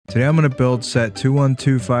Today I'm going to build set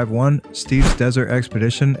 21251, Steve's Desert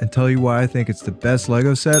Expedition, and tell you why I think it's the best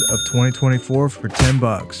LEGO set of 2024 for 10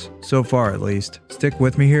 bucks. So far at least. Stick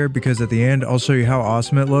with me here because at the end I'll show you how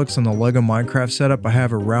awesome it looks on the LEGO Minecraft setup I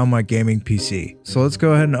have around my gaming PC. So let's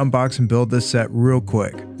go ahead and unbox and build this set real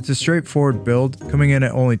quick. It's a straightforward build, coming in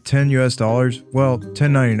at only $10 US, well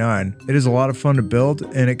 $10.99. It is a lot of fun to build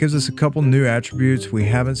and it gives us a couple new attributes we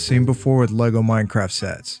haven't seen before with LEGO Minecraft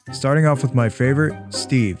sets. Starting off with my favorite,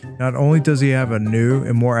 Steve. Not only does he have a new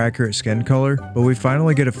and more accurate skin color, but we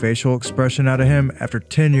finally get a facial expression out of him after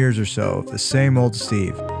 10 years or so of the same old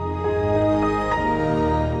Steve.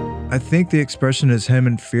 I think the expression is him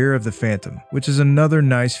in Fear of the Phantom, which is another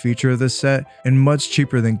nice feature of this set and much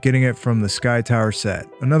cheaper than getting it from the Sky Tower set.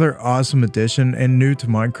 Another awesome addition and new to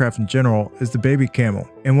Minecraft in general is the baby camel.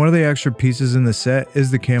 And one of the extra pieces in the set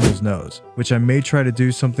is the camel's nose, which I may try to do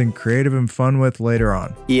something creative and fun with later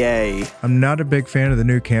on. Yay. I'm not a big fan of the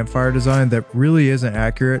new campfire design that really isn't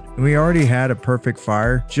accurate, and we already had a perfect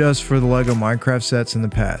fire just for the LEGO Minecraft sets in the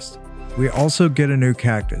past. We also get a new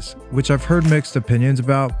cactus, which I've heard mixed opinions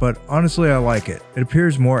about, but honestly I like it. It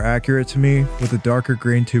appears more accurate to me with a darker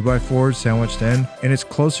green 2x4 sandwiched in, and it's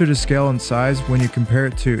closer to scale and size when you compare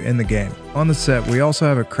it to in the game. On the set, we also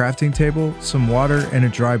have a crafting table, some water, and a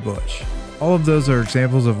dry bush. All of those are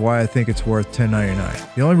examples of why I think it's worth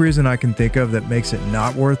 $10.99. The only reason I can think of that makes it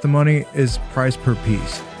not worth the money is price per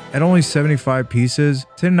piece. At only 75 pieces,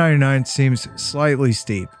 $10.99 seems slightly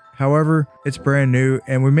steep. However, it's brand new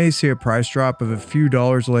and we may see a price drop of a few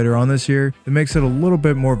dollars later on this year that makes it a little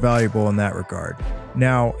bit more valuable in that regard.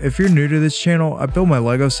 Now, if you're new to this channel, I build my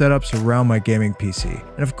LEGO setups around my gaming PC.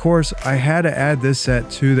 And of course, I had to add this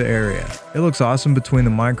set to the area. It looks awesome between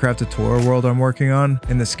the Minecraft tutorial world I'm working on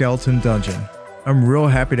and the skeleton dungeon. I'm real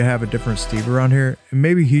happy to have a different Steve around here, and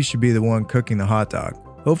maybe he should be the one cooking the hot dog.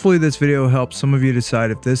 Hopefully this video helps some of you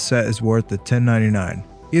decide if this set is worth the $10.99.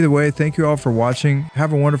 Either way, thank you all for watching,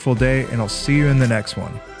 have a wonderful day, and I'll see you in the next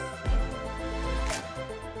one.